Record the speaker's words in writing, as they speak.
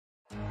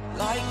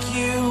like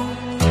you,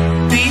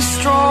 be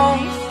strong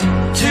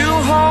to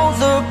hold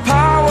the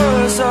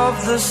powers of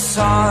the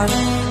sun.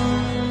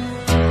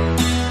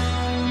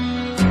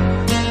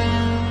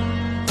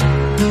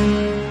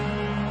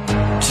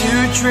 To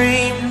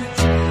dream,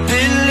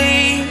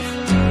 believe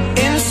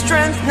in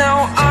strength. Now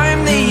I'm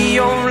the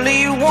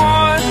only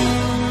one,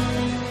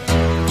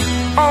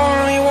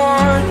 only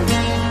one.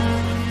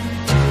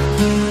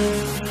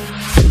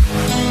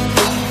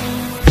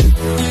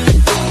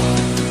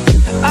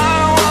 I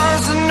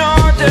was an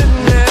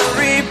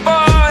ordinary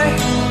boy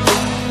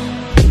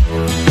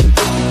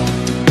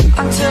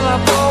until I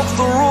broke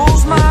the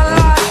rules. My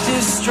life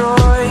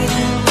destroyed,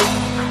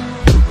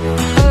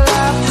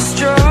 life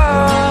destroyed.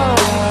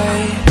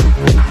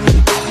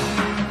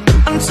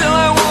 Until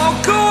I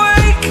woke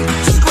awake,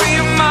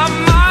 scream my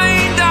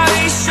mind, I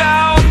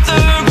shout,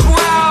 the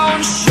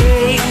ground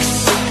shakes.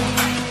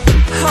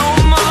 How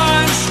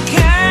much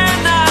can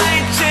I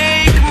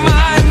take?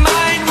 My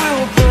mind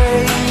will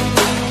break.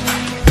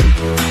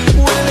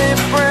 Will it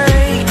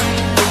break?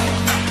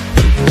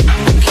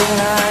 Can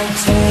I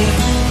take?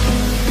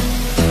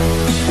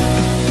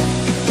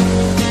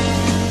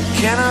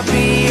 Can I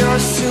be your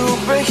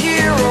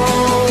superhero?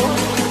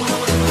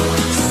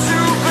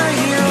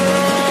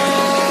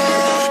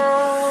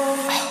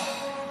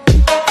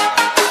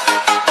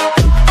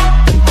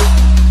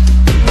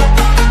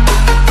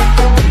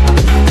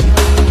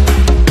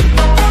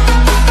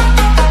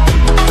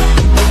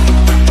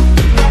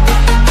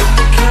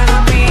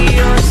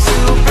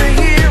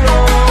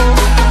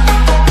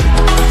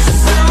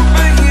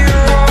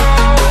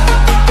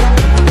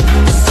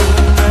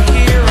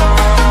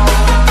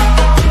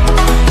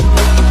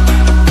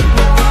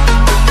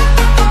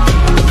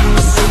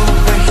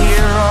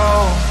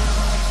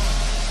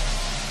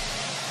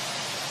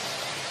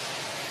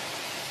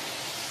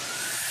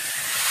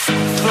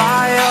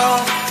 Fly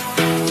up,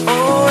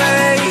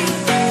 away.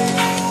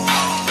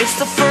 It's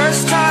the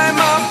first time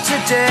of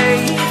today.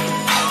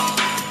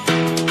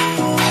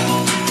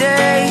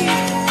 Today.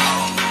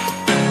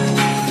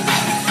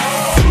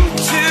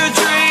 To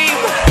dream,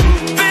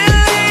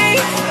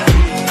 believe.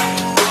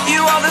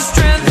 You are the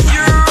strength,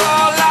 you're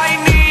all I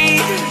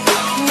need.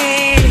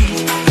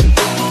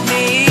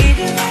 Need.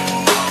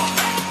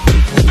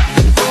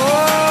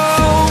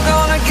 Oh,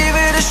 gonna give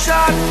it a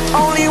shot.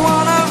 Only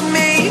one of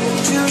me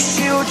to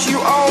shield you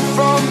all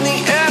from the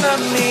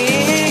enemy.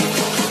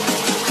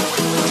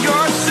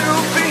 You're a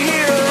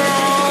superhero.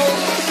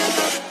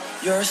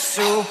 You're a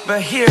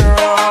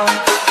superhero.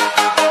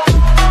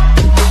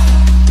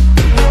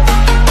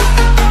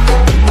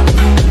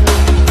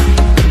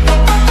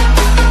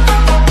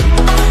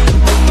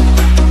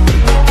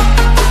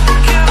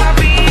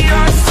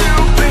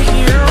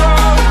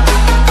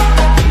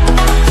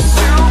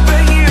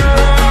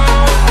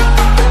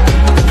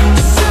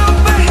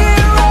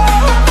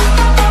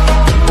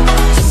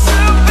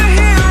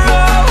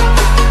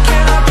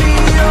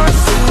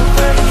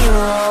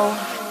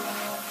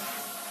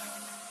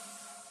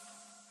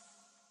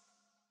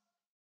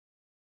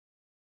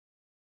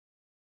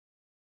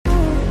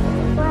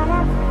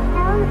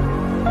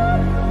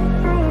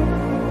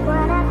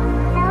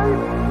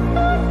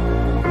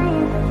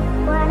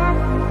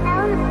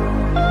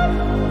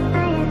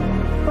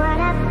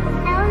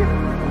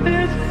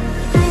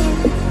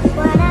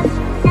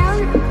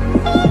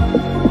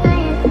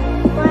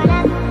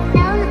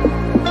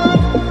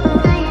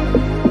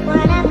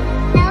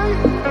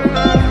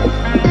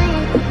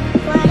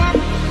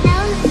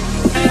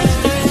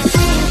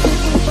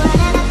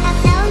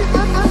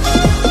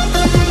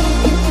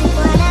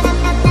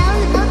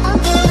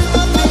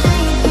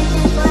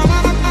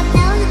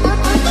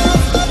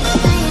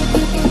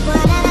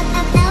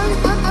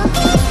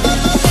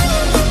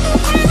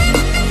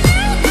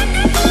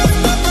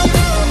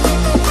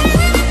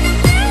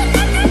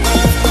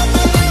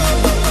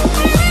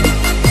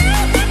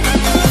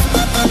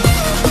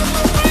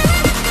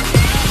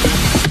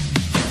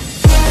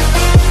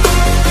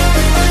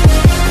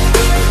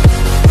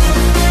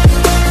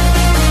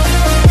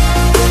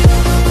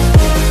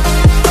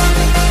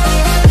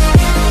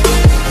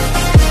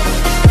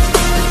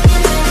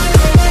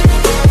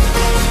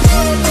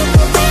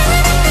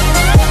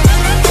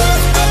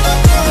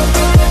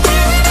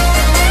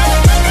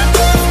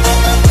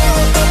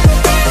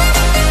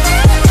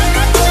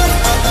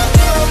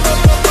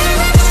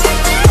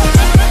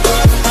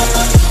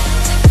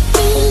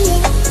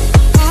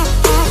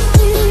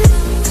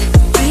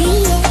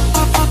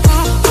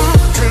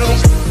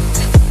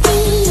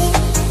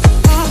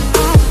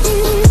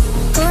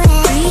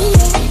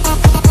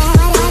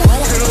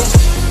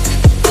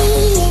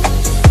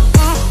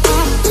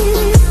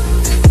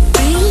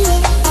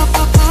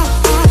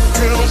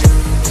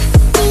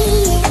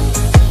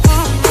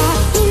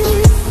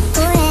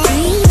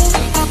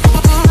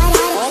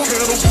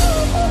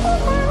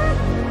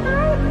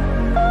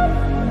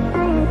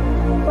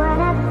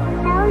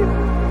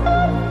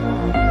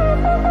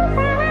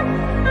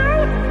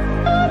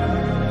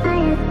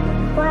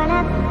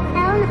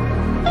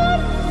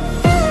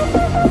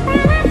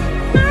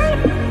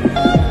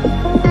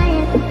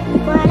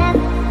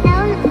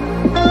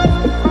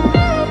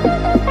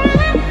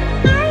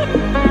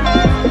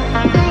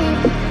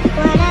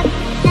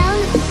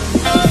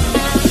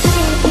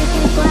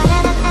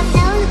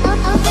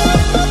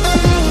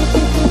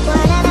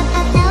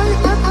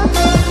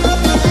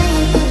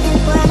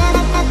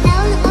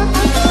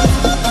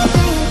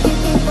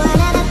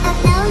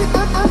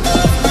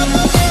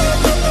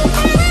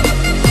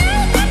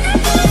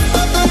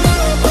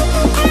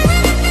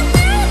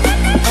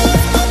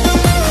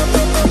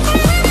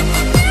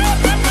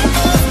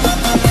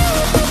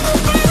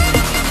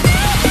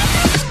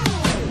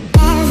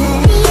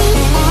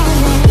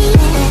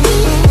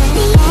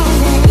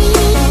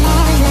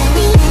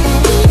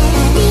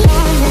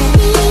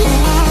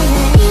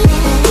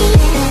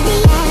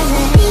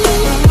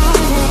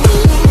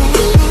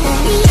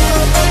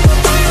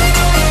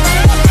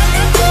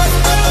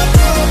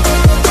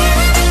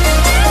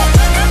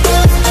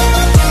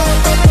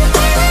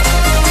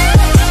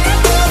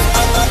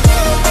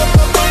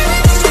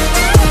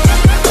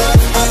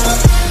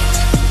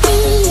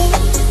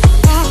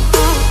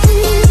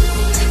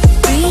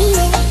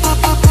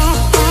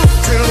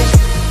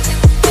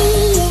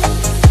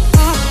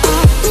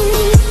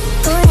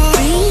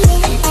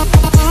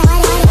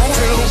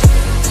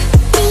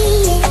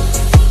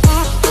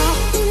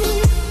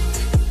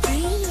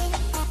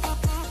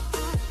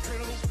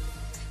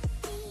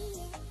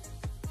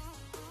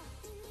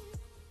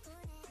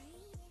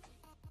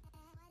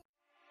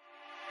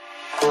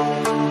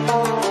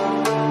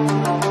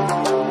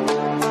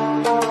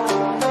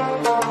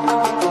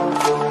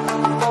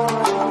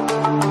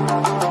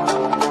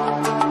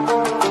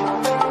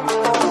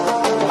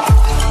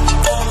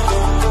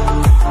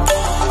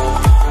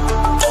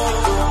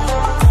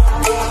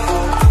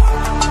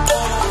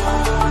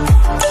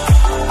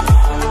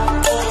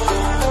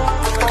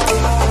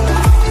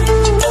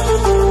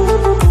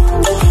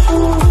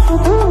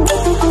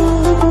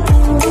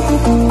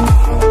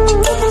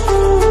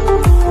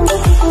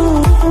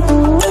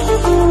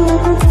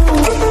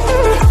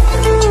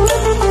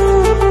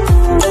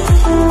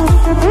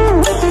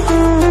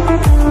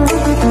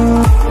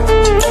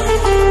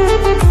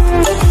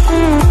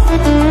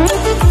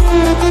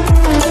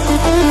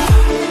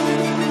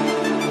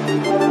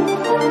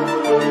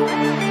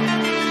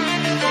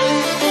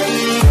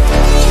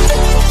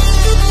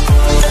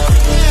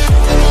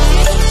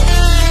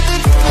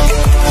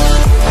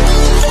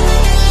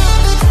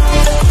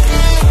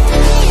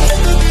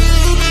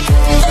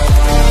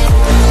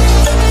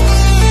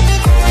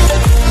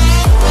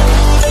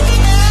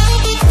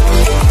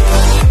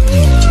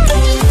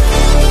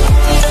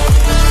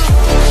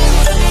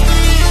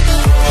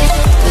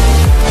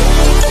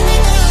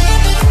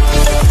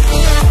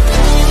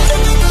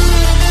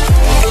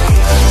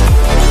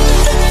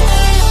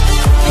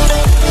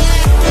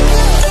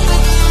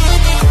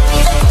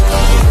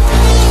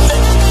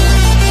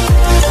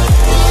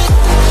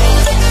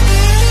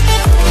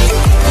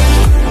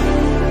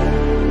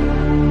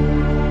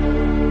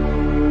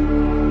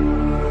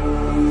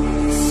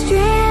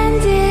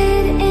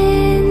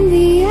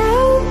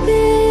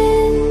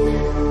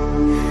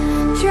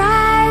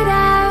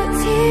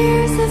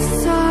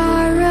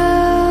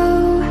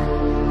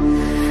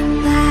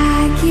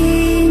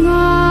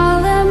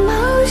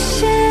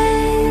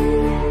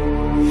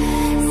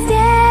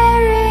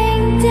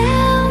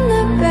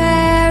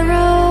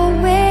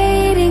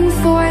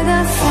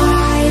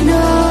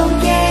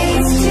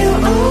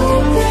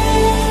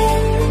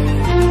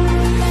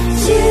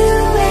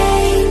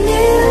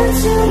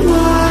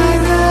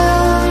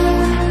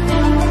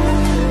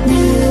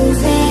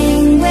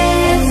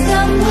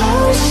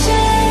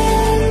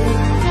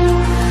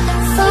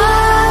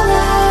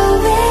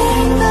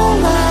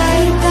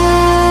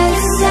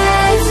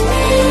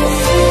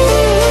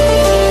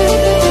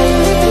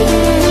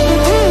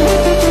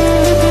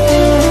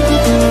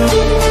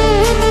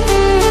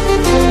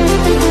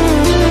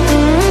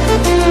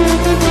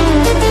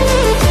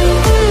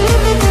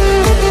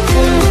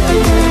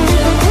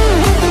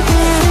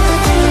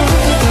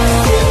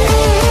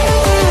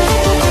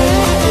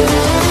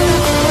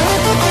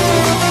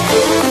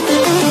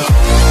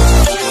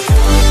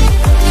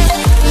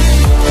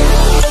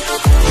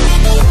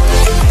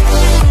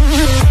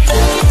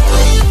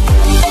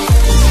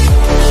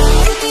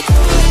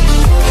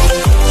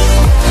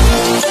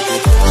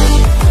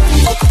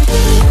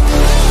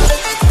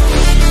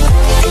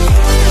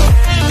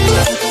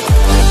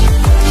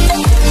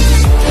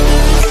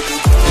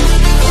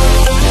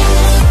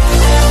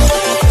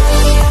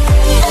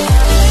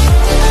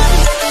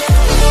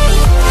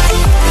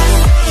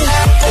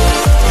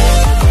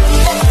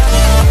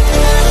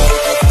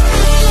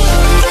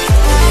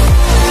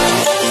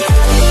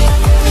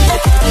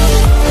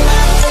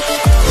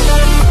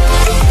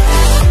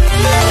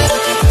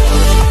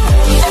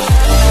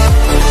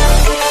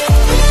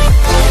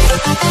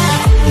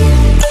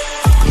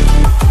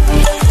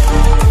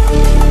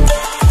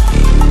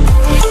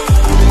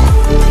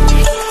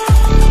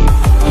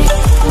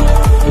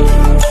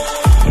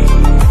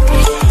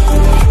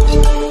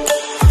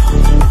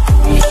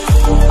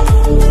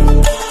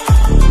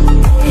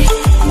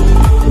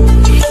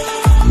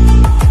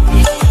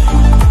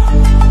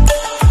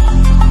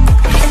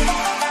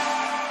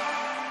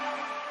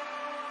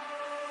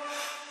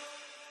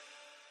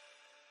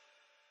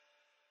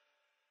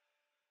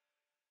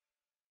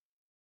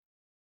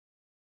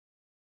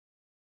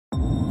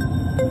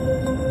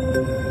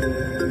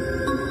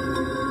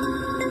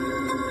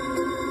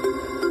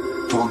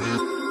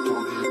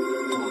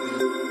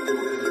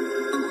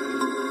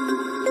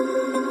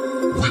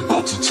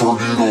 Turn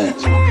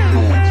it on.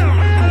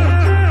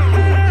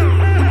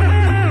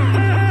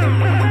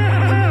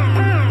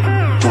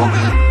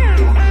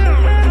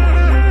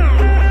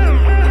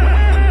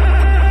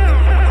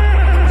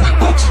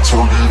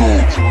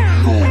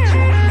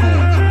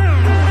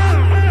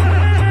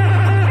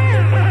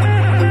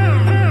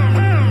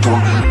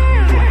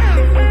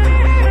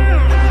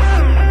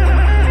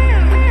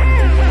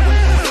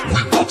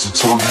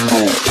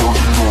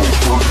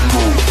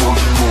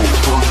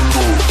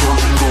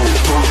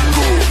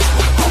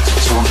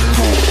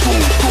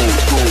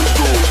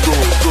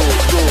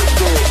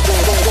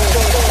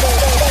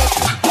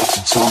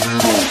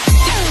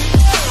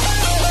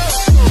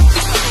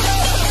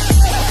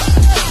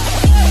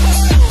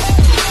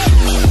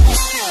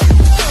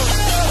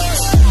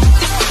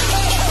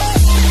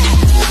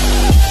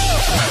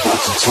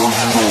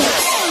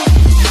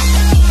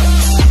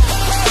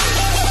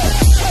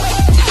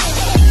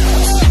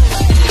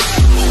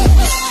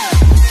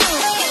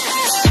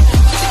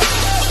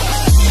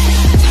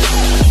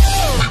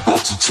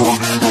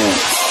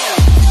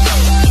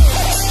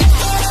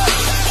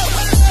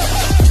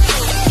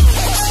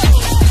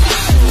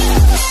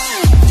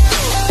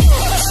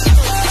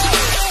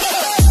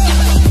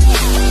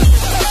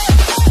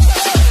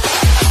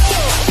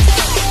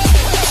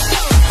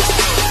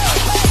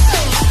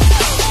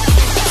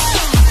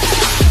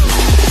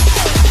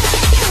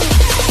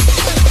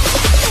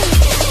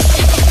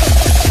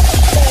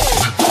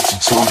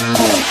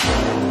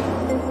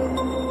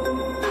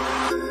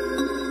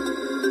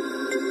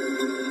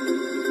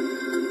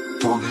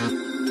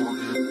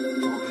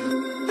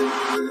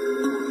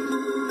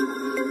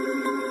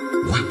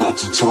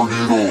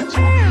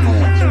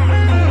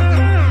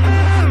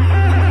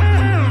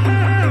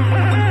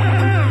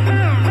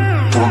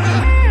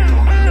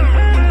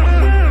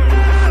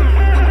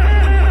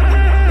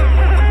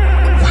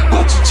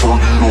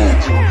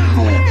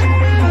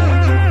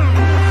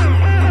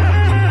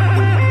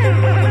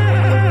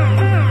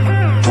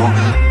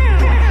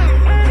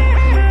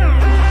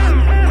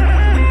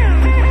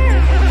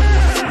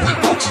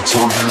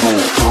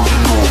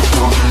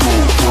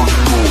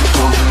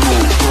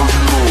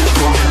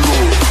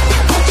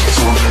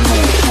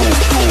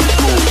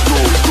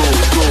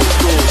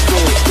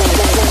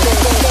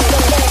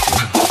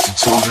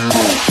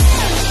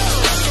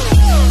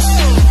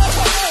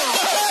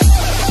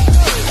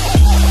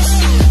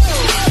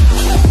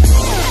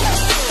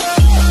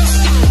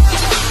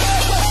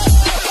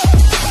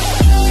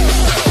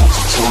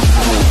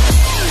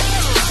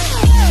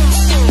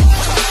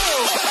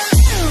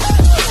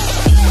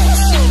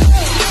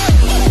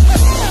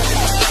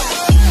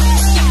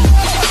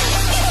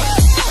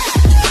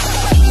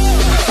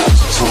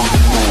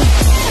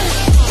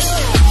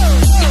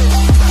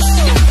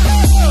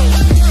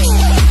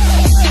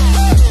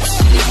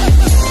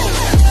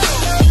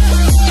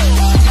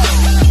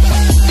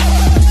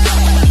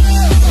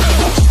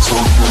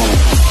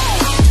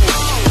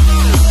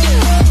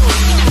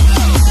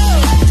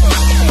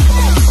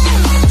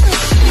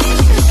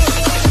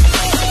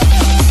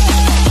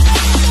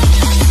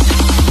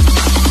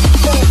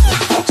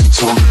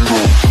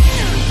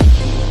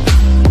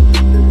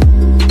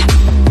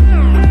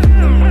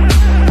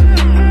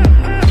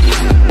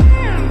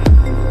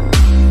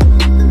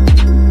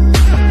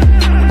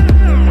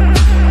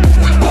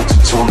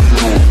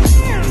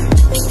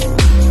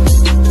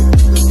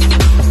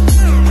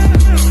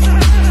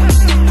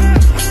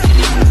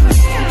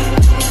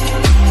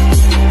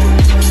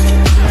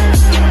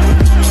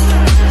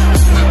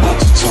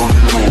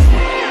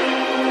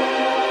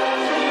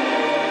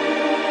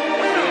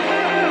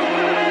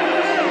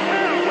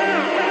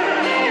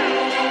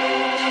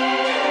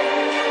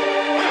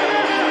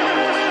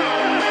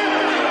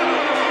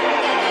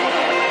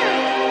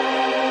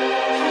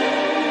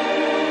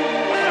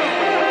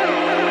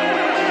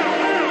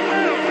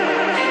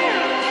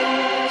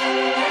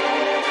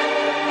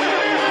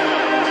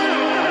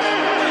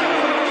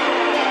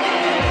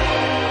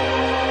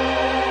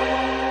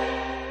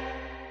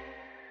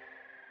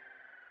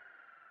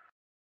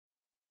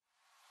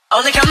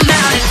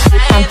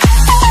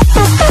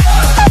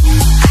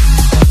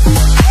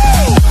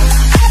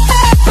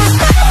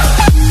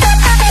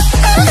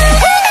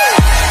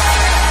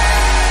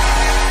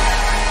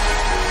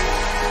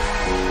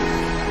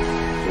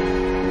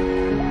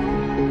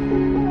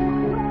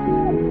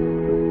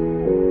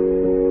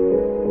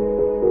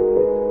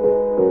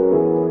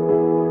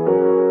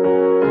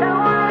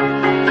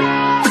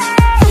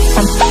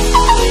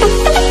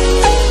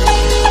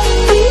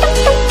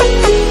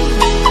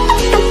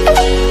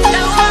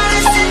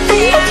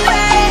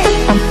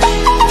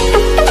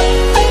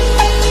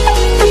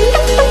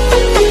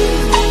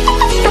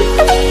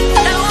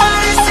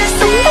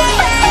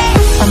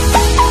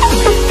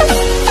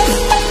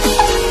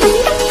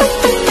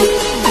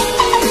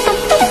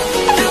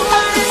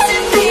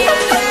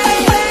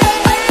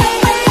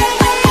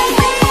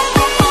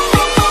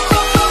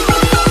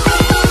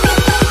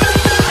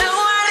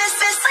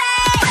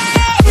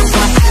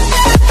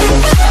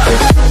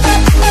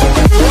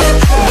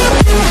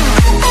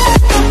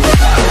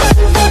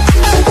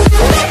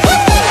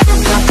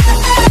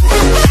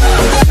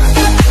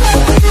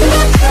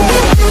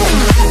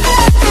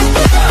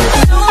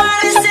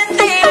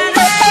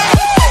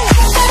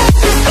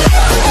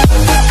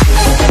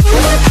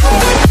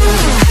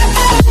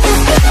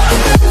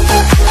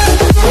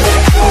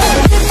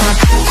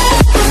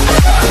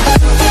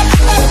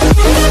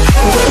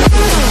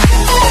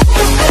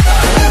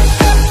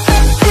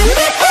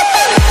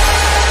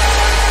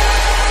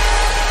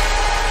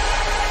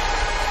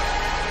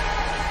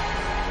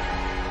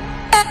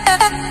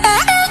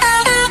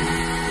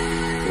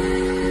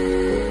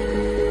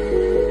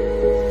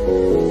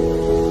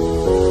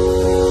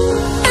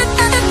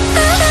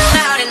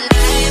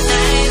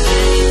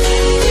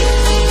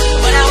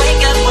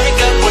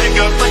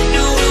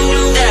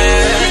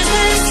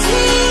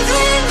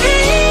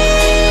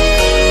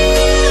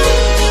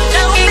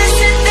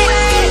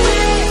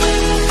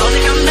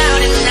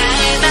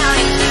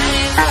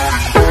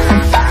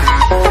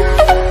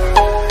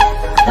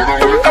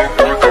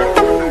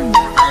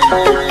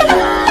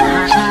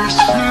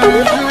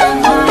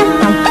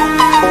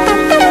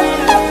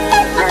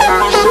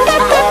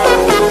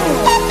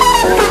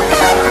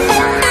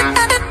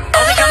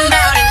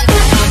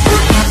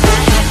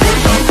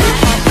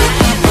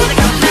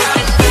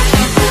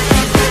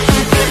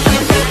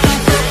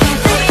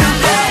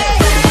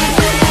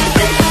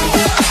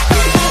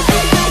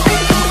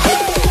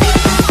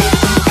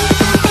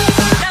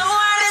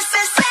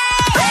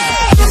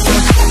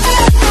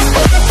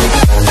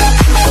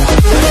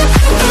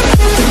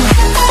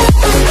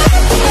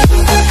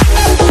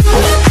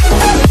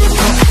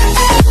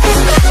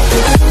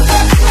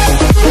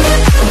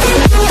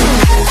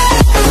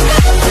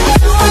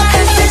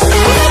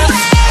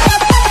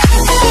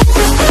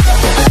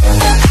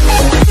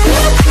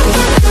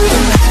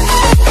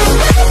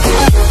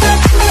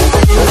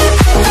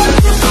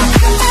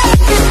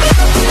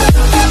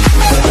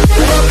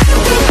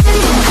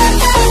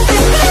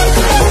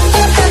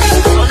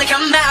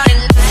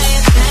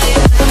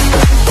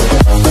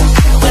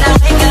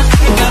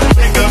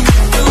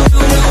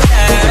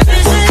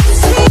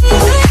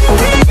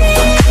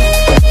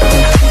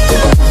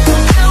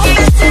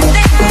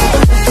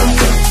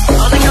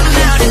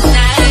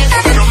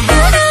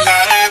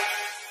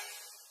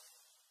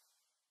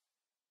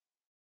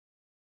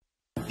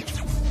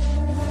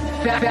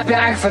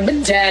 back from the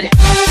dead.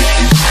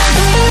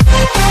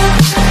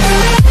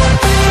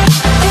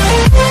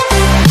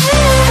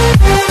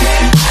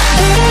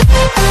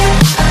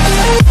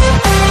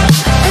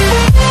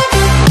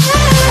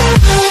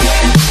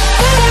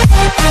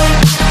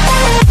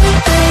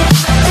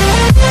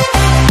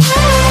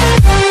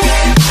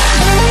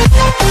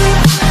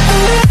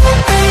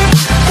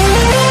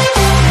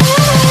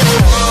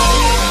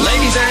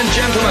 Ladies and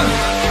gentlemen,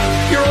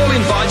 you're all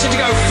invited to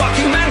go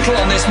fucking mental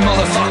on this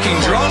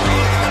motherfucking drop.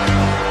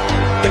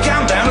 The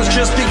countdown has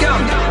just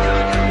begun.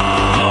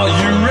 Are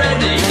you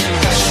ready?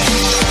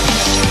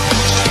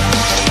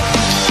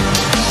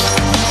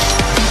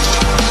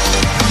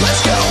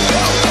 Let's go.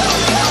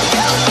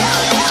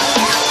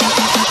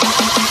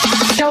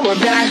 So we're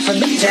back from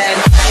the dead.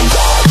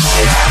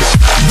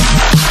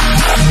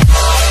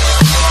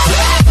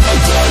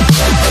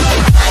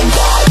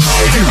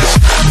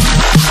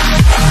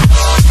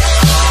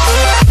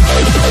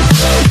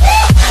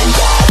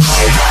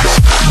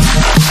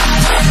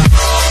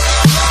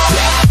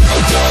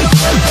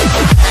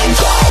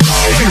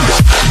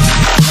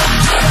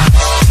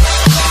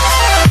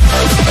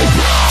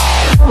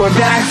 We're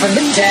back from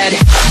the dead.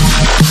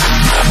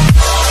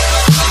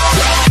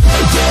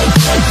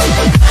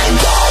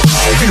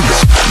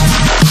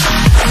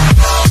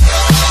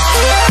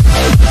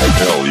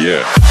 Hell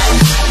yeah.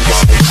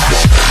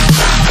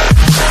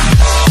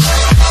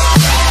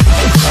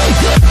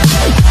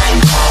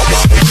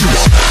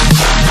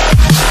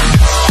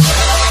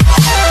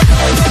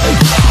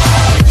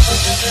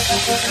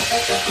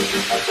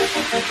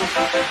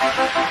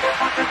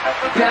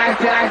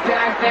 Back.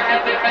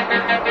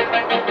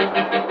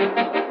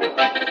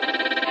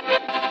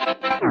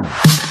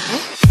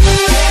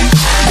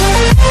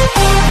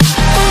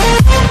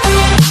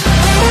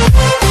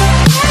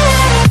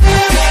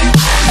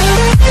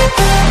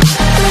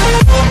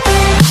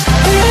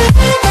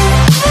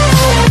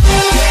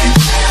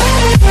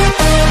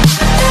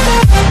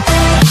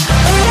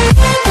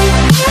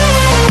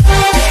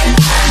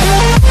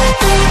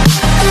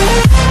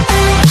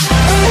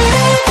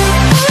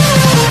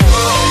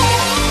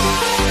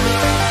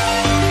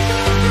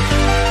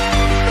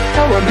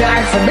 We're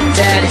back from the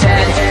dead.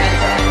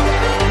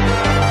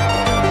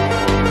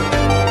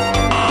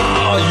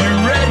 Are you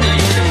ready?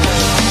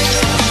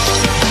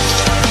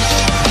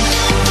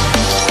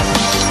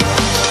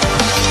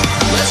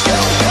 Let's go.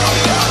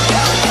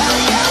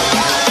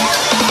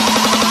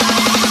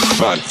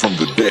 Man from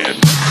the dead.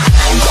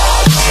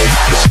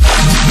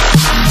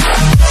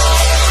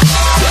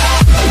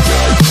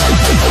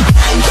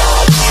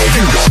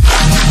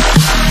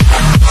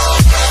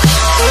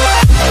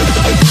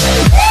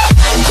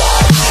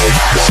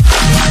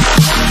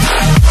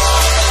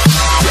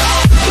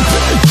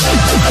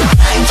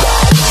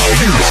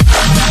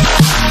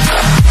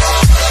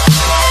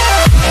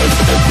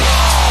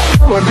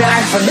 We're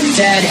back from the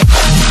dead.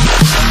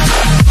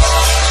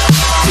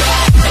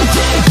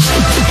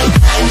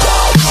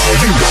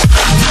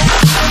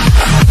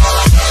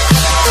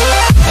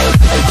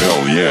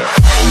 Hell yeah.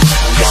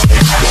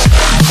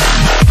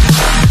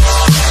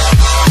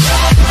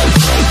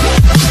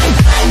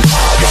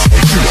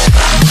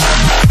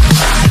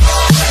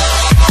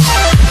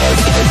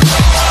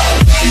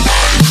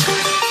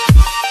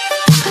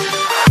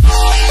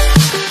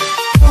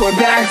 We're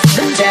back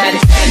from the dead.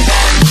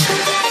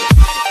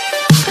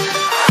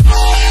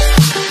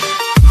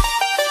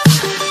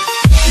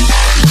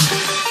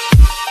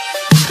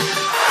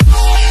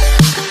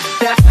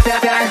 Back from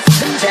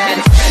the dead.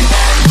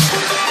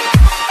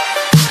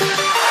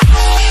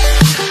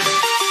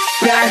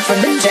 Back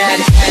from the dead.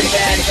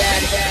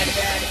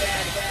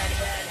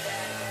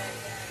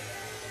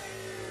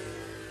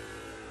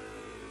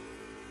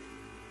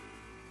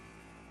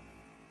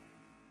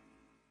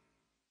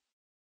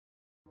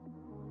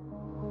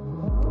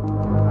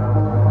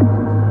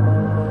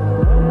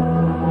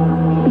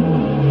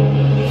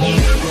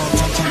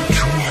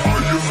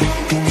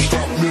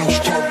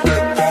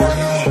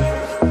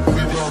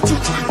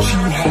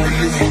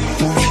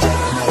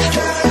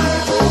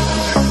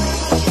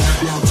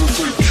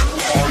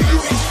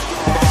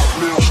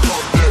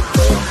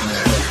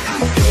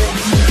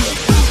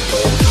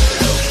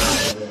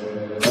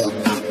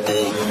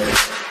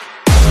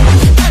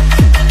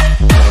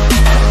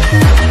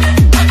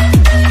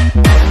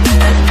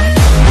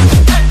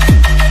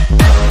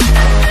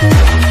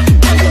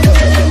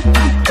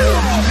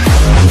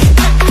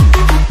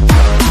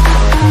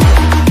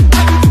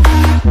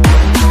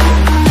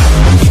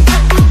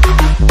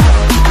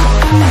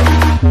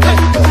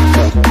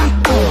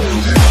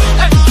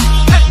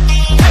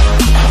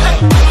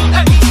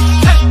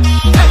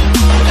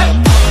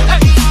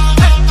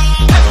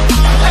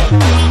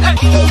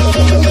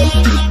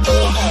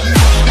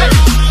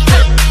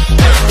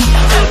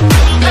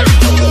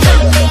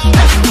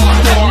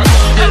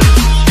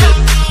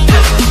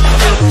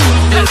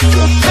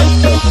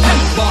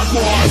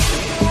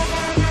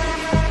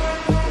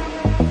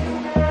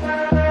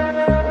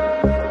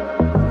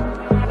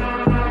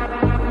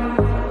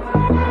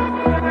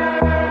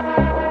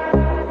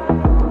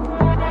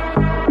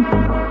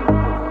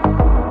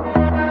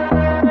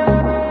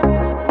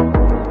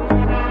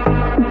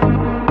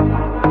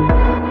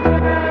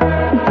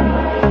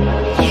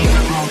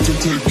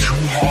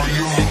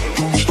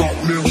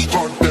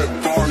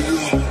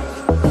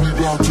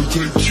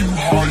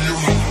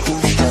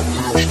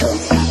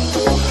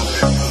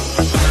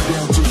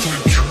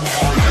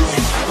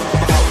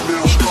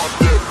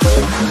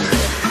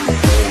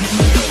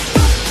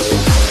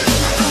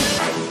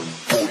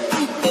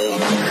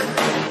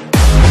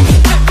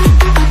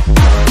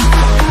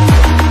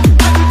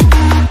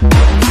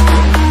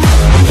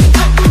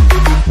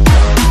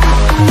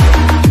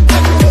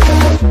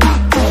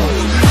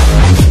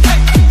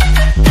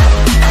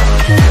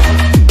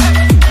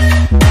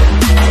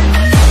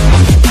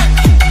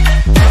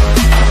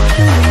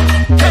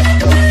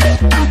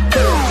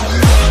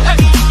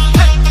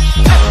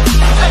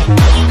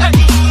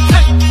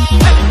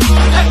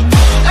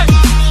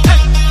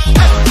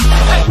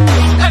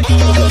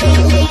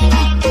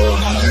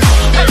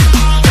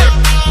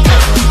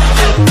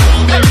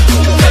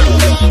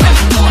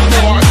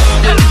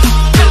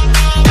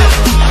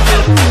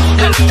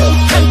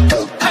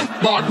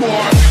 Bad boy,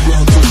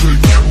 got to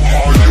take you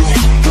higher.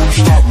 Don't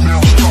stop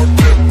now, start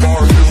that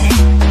fire.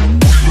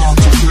 We got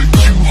to take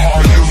you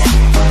higher.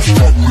 Don't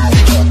stop now,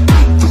 start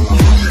that fire.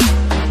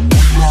 We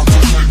got to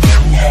take you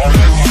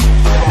higher.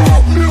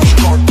 Stop now,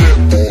 start that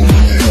fire.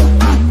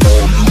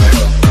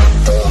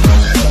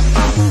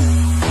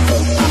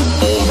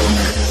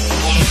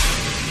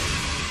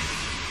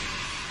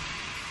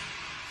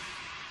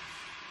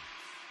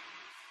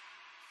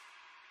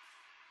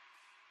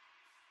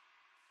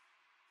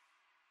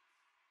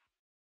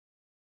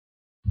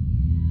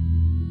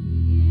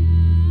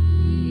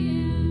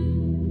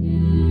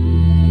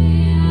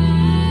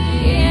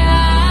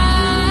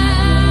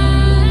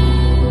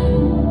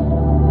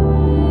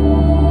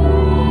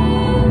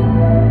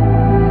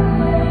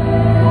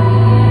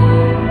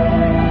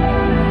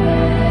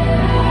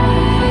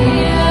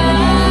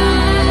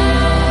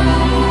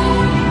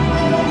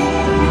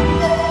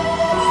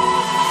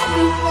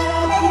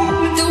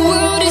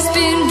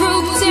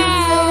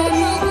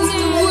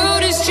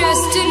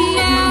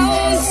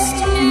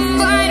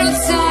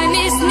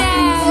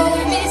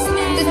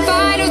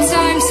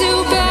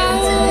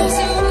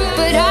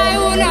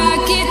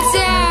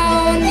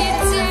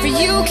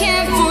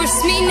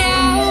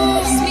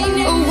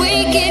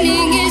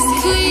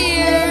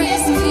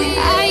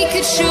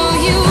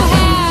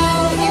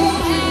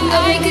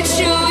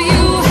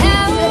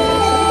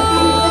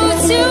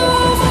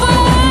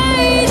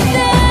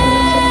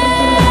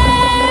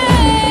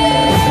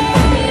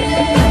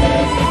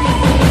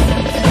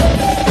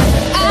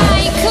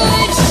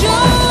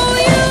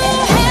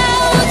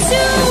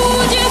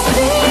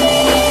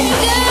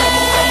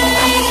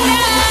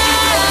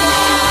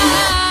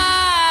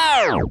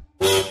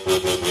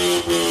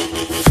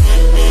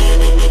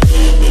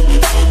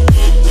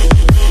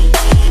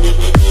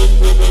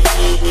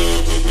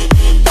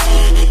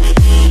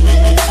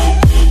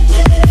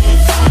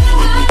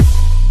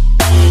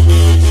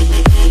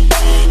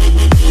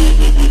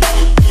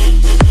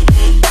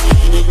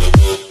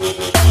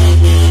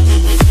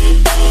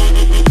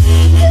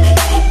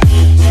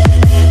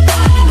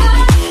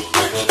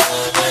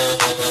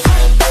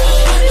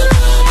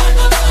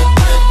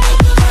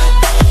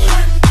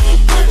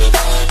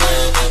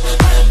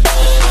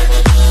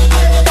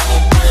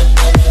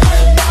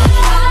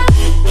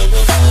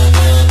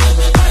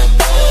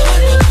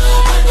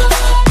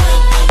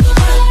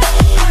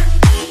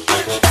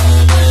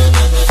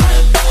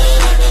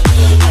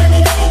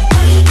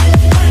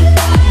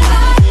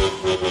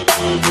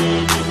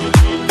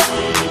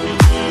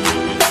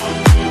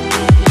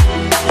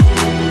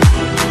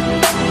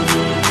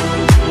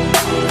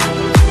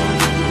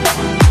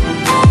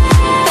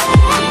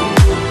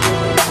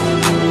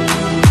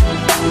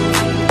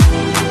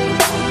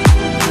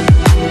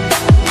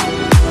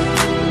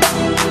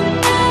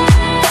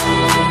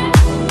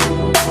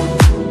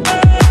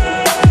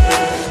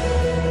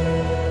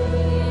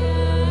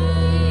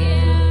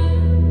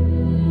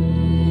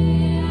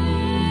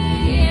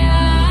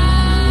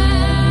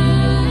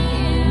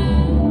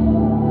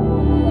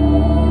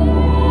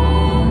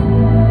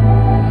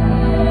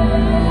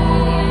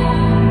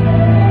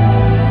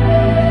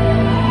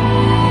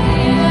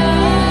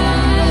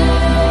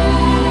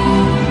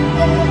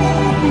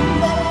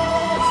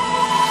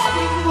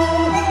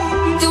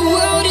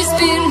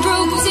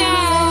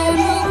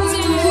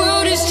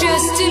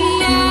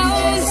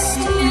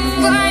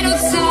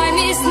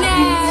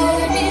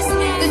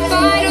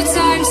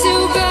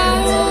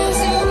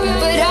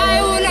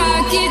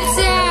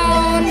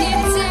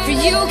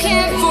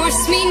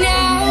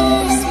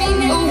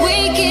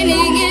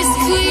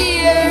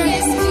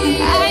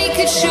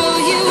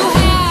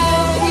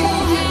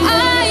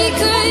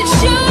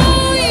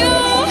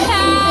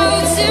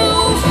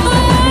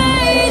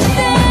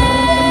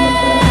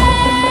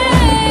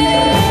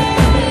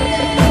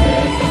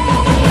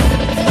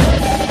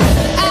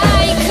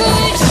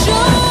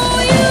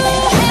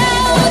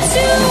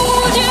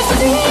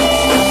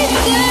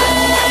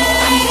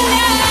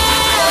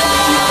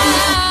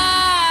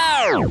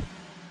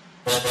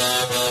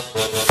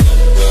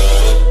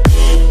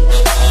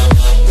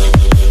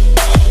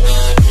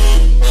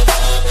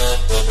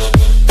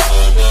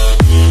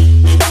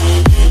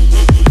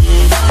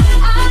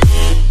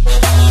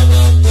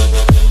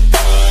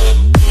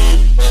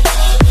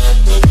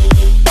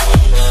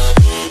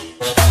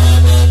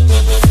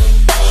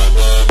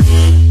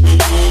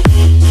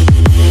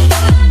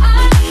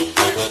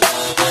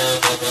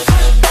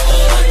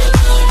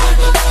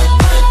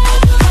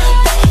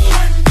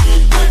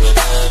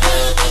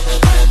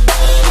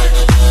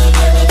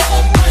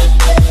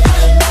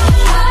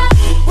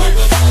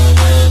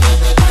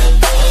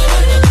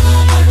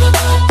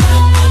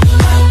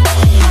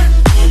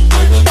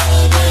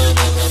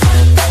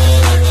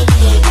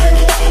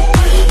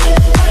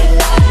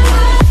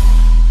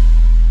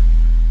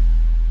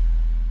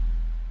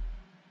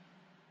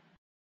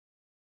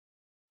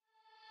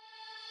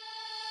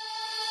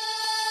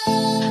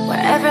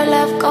 Wherever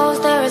love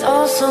goes, there is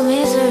also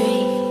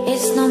misery.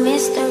 It's no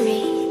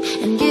mystery.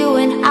 And you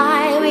and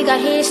I, we got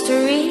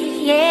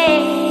history, yeah.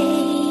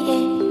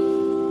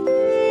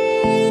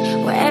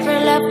 Wherever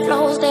love flows,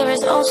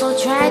 also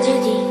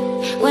tragedy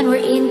when we're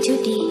in too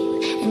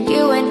deep. And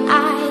you and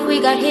I,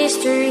 we got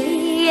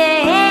history,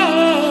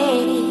 yeah.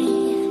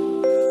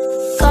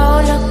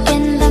 Go look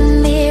in the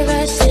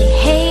mirror, say,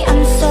 hey,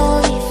 I'm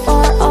sorry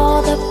for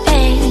all the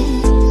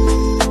pain.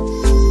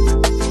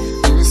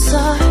 I'm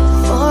sorry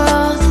for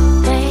all the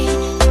pain.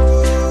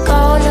 Go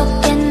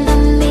look in the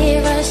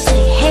mirror,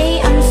 say, hey,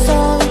 I'm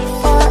sorry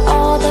for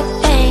all the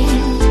pain.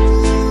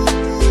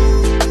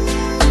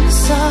 I'm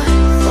sorry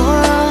for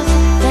all the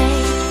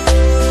pain.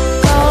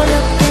 Go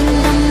look in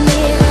the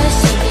mirror,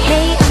 say,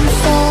 hey, I'm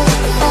sorry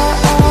for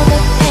all the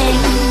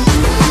pain.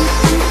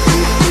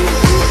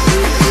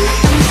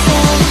 I'm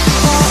sorry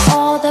for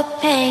all the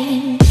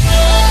pain.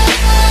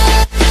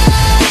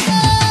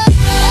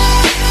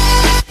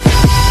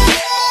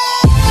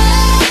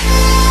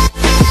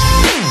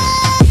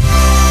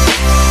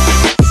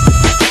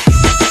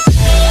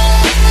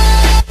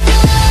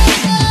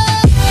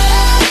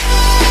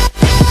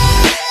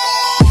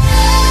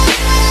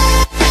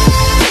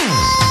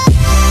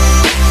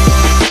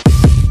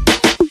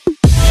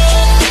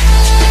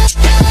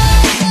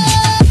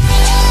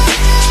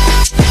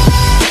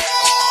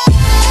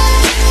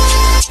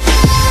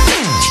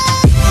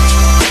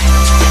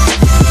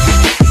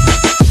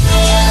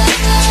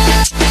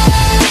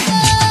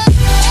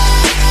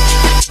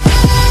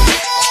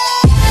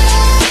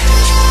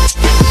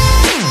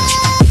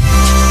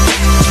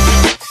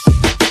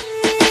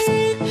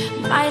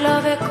 My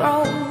love, it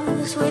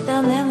grows with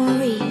the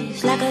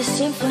memories like a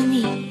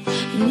symphony.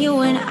 And you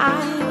and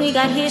I, we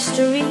got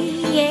history,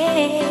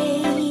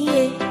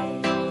 yeah.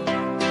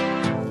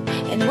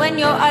 And when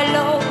you're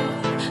alone,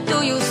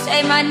 do you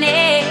say my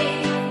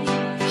name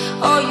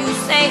or you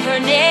say her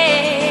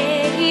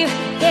name?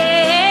 Yeah.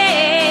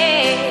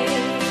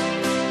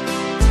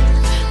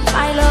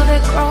 My love,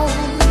 it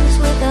grows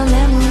with the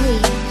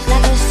memories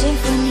like a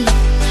symphony.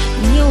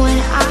 And you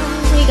and I,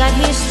 we got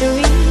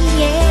history.